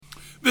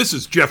This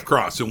is Jeff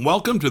Cross, and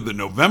welcome to the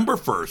November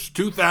 1st,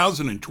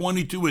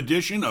 2022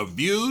 edition of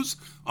Views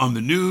on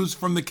the News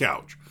from the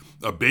Couch,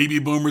 a baby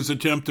boomer's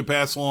attempt to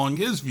pass along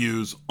his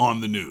views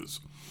on the news.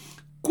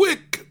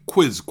 Quick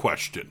quiz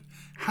question.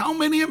 How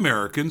many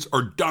Americans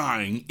are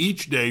dying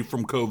each day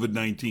from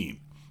COVID-19?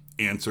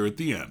 Answer at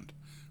the end.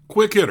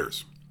 Quick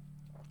hitters.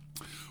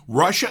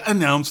 Russia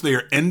announced they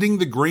are ending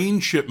the grain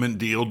shipment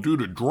deal due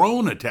to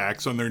drone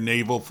attacks on their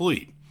naval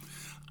fleet.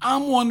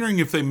 I'm wondering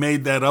if they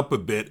made that up a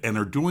bit and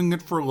are doing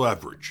it for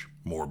leverage.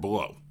 More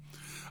below.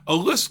 A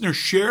listener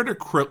shared a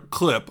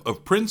clip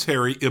of Prince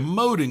Harry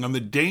emoting on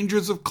the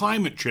dangers of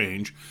climate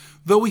change,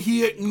 though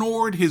he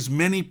ignored his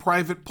many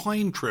private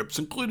plane trips,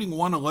 including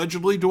one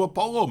allegedly to a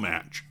polo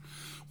match.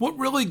 What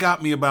really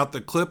got me about the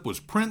clip was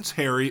Prince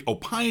Harry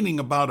opining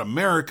about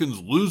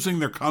Americans losing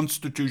their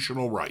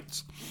constitutional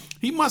rights.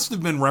 He must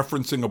have been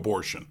referencing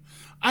abortion.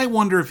 I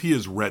wonder if he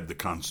has read the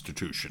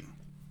Constitution.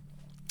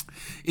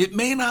 It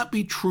may not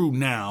be true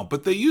now,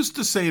 but they used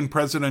to say in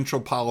presidential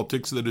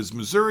politics that as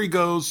Missouri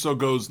goes, so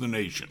goes the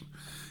nation.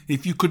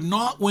 If you could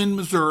not win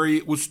Missouri,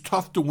 it was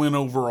tough to win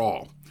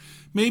overall.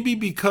 Maybe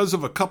because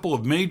of a couple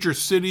of major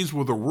cities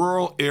with a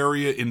rural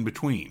area in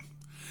between.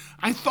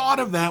 I thought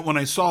of that when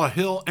I saw a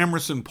Hill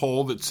Emerson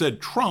poll that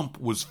said Trump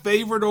was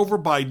favored over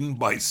Biden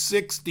by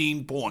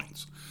 16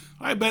 points.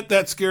 I bet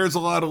that scares a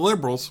lot of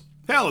liberals.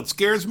 Hell, it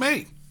scares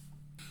me.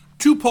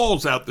 Two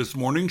polls out this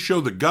morning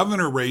show the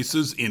governor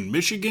races in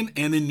Michigan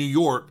and in New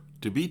York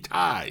to be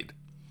tied.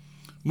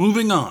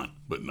 Moving on,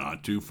 but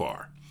not too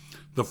far.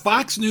 The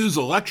Fox News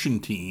election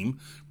team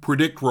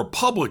predict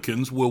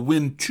Republicans will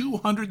win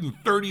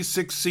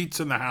 236 seats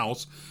in the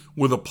House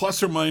with a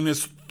plus or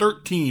minus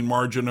 13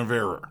 margin of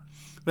error.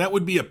 That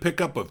would be a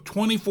pickup of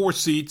 24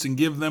 seats and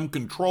give them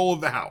control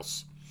of the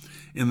House.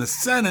 In the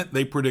Senate,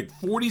 they predict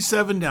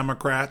 47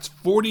 Democrats,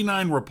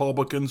 49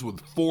 Republicans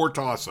with 4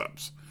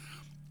 toss-ups.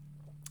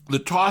 The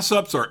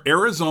toss-ups are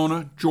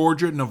Arizona,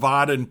 Georgia,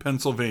 Nevada, and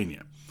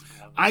Pennsylvania.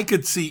 I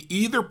could see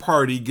either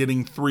party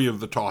getting 3 of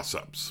the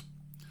toss-ups.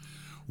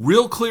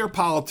 Real Clear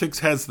Politics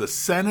has the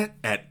Senate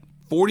at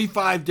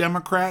 45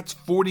 Democrats,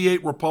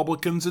 48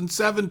 Republicans, and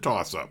 7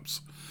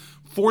 toss-ups.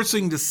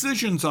 Forcing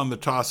decisions on the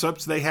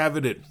toss-ups, they have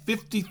it at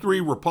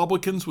 53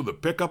 Republicans with a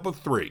pickup of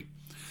 3.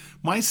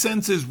 My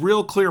sense is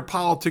Real Clear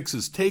Politics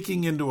is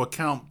taking into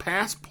account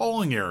past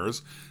polling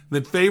errors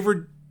that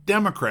favored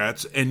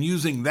Democrats and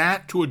using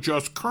that to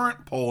adjust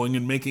current polling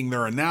and making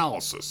their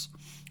analysis.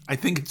 I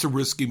think it's a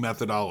risky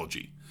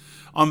methodology.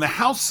 On the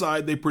House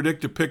side, they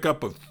predict a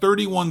pickup of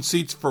 31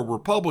 seats for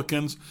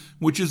Republicans,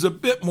 which is a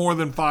bit more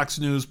than Fox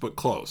News, but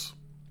close.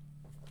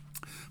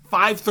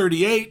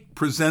 538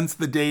 presents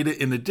the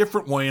data in a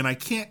different way, and I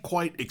can't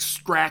quite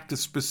extract a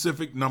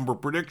specific number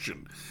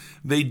prediction.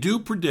 They do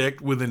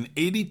predict with an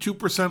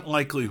 82%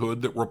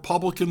 likelihood that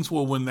Republicans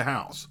will win the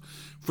House.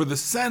 For the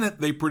Senate,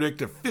 they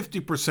predict a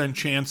 50%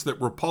 chance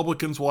that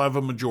Republicans will have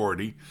a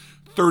majority,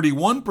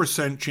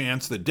 31%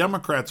 chance that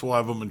Democrats will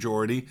have a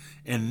majority,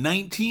 and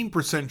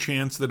 19%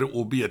 chance that it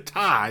will be a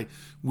tie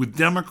with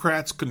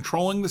Democrats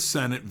controlling the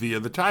Senate via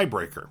the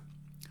tiebreaker.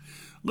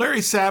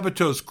 Larry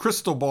Sabato's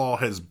crystal ball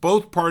has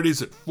both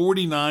parties at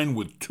 49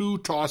 with 2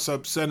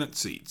 toss-up Senate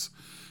seats.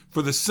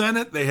 For the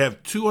Senate, they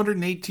have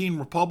 218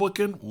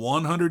 Republican,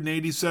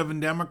 187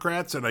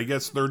 Democrats, and I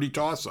guess 30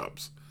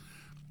 toss-ups.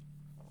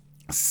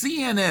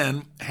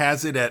 CNN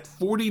has it at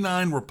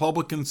 49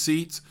 Republican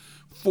seats,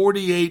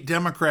 48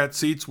 Democrat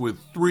seats with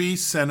 3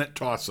 Senate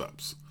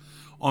toss-ups.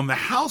 On the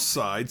House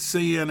side,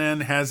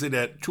 CNN has it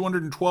at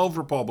 212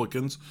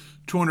 Republicans,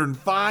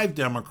 205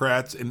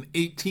 Democrats, and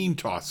 18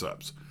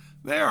 toss-ups.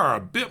 They are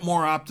a bit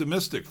more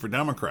optimistic for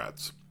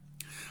Democrats.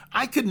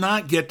 I could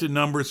not get to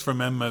numbers from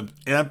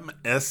MSNBC,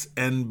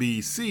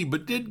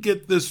 but did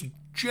get this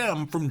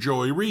gem from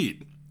Joy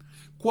Reid.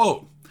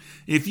 Quote,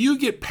 if you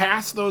get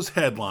past those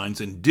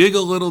headlines and dig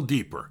a little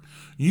deeper,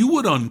 you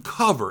would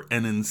uncover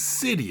an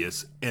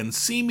insidious and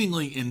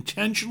seemingly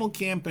intentional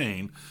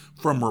campaign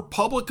from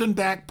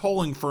Republican-backed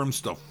polling firms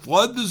to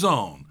flood the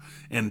zone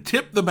and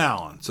tip the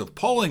balance of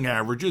polling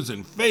averages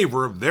in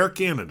favor of their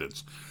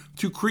candidates,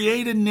 to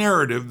create a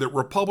narrative that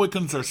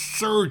Republicans are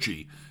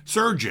surging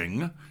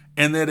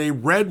and that a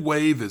red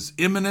wave is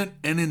imminent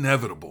and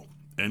inevitable.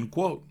 End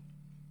quote.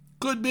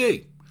 Could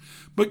be.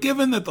 But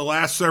given that the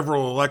last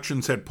several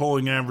elections had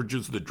polling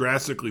averages that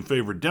drastically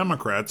favored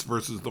Democrats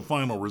versus the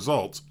final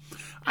results,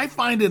 I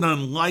find it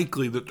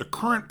unlikely that the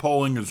current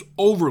polling is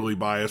overly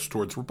biased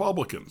towards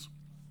Republicans.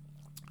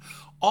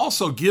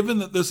 Also, given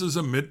that this is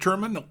a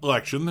midterm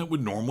election that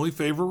would normally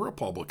favor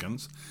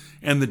Republicans,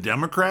 and the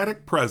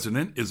Democratic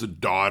president is a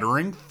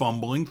doddering,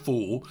 fumbling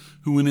fool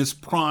who in his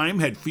prime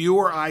had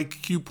fewer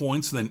IQ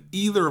points than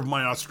either of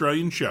my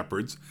Australian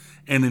shepherds,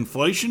 and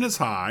inflation is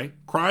high,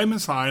 crime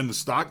is high, and the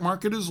stock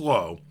market is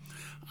low,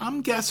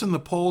 I'm guessing the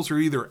polls are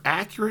either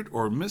accurate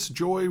or Miss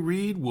Joy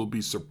Reid will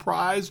be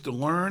surprised to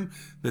learn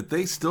that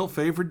they still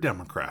favor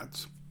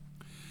Democrats.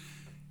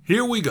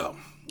 Here we go.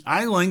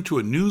 I linked to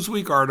a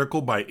Newsweek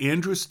article by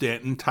Andrew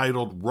Stanton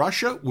titled,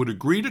 Russia would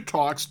agree to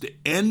talks to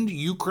end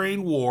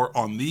Ukraine war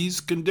on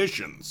these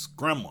conditions,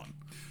 Kremlin.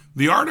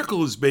 The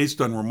article is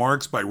based on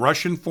remarks by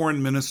Russian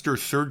Foreign Minister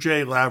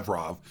Sergei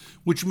Lavrov,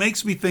 which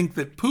makes me think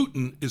that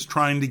Putin is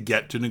trying to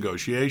get to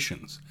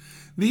negotiations.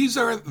 These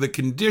are the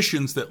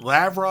conditions that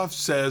Lavrov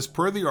says,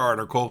 per the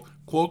article,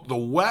 quote, the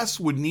West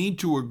would need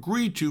to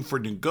agree to for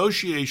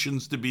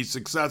negotiations to be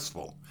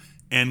successful,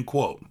 end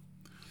quote.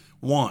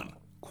 1.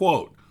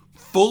 Quote,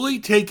 fully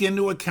take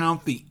into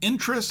account the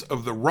interests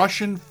of the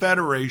Russian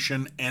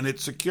Federation and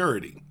its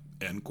security,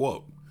 end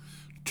quote.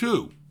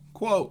 2.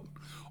 Quote,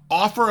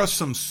 offer us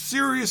some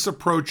serious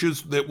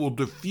approaches that will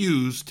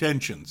diffuse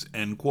tensions,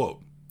 end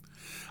quote.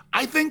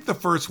 I think the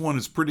first one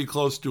is pretty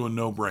close to a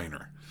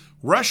no-brainer.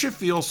 Russia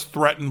feels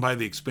threatened by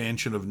the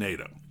expansion of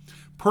NATO.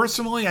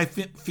 Personally, I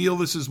feel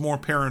this is more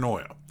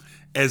paranoia.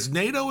 As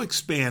NATO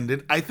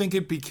expanded, I think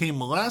it became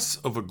less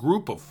of a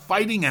group of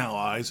fighting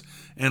allies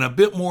and a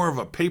bit more of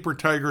a paper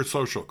tiger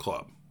social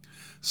club.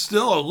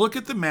 Still, a look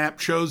at the map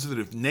shows that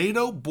if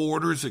NATO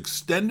borders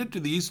extended to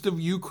the east of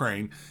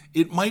Ukraine,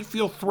 it might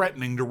feel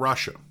threatening to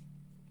Russia.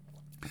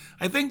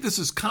 I think this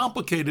is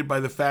complicated by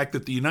the fact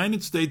that the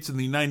United States and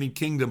the United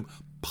Kingdom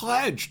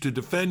pledged to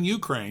defend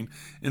Ukraine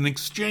in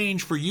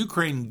exchange for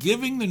Ukraine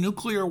giving the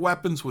nuclear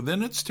weapons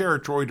within its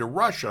territory to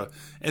Russia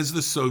as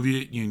the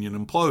Soviet Union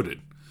imploded.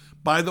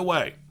 By the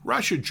way,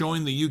 Russia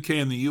joined the UK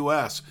and the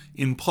US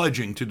in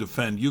pledging to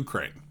defend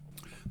Ukraine.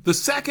 The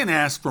second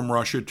ask from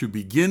Russia to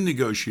begin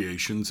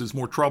negotiations is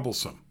more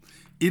troublesome.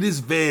 It is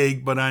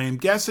vague, but I am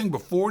guessing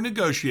before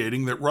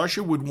negotiating that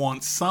Russia would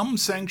want some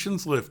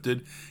sanctions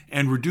lifted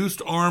and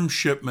reduced arms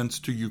shipments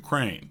to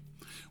Ukraine.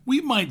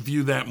 We might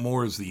view that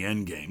more as the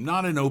endgame,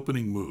 not an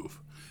opening move.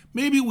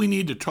 Maybe we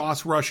need to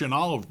toss Russia an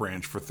olive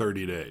branch for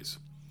 30 days.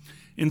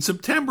 In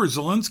September,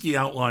 Zelensky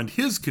outlined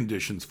his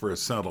conditions for a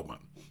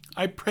settlement.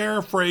 I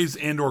paraphrase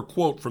and/or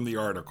quote from the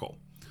article.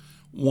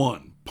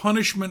 1.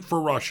 Punishment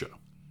for Russia.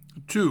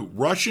 2.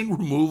 Russian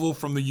removal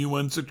from the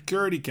UN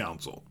Security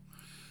Council.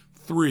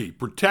 3.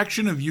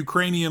 Protection of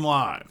Ukrainian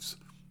lives.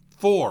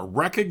 4.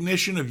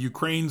 Recognition of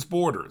Ukraine's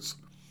borders.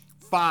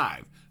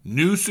 5.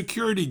 New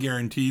security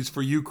guarantees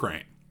for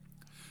Ukraine.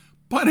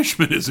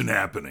 Punishment isn't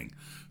happening.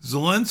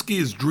 Zelensky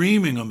is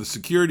dreaming on the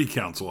Security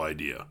Council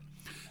idea.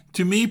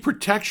 To me,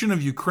 protection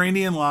of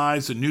Ukrainian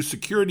lives and new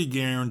security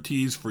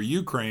guarantees for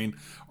Ukraine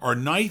are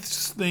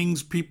nice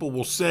things people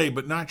will say,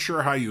 but not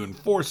sure how you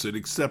enforce it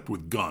except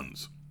with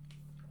guns.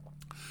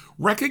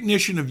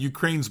 Recognition of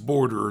Ukraine's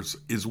borders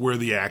is where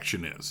the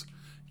action is.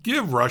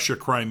 Give Russia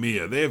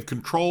Crimea. They have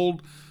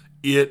controlled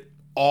it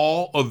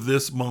all of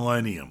this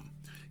millennium.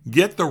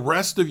 Get the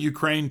rest of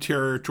Ukraine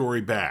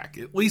territory back,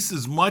 at least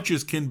as much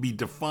as can be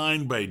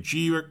defined by a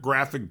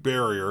geographic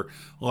barrier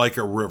like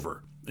a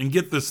river, and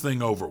get this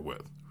thing over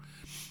with.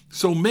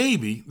 So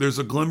maybe there's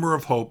a glimmer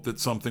of hope that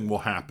something will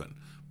happen.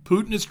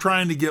 Putin is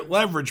trying to get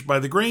leverage by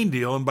the grain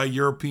deal and by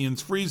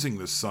Europeans freezing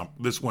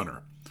this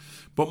winter.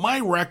 But my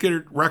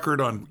record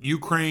on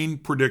Ukraine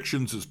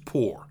predictions is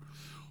poor.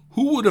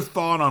 Who would have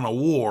thought on a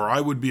war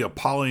I would be a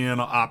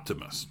Pollyanna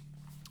optimist?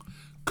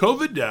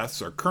 COVID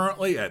deaths are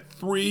currently at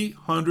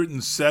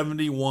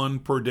 371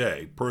 per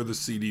day, per the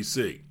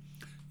CDC.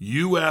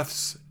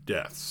 U.S.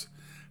 deaths.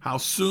 How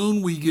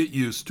soon we get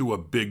used to a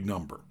big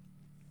number.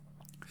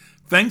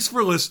 Thanks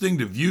for listening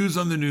to Views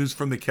on the News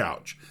from the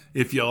Couch.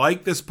 If you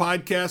like this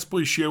podcast,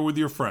 please share with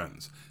your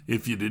friends.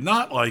 If you did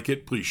not like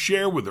it, please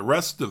share with the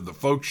rest of the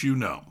folks you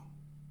know.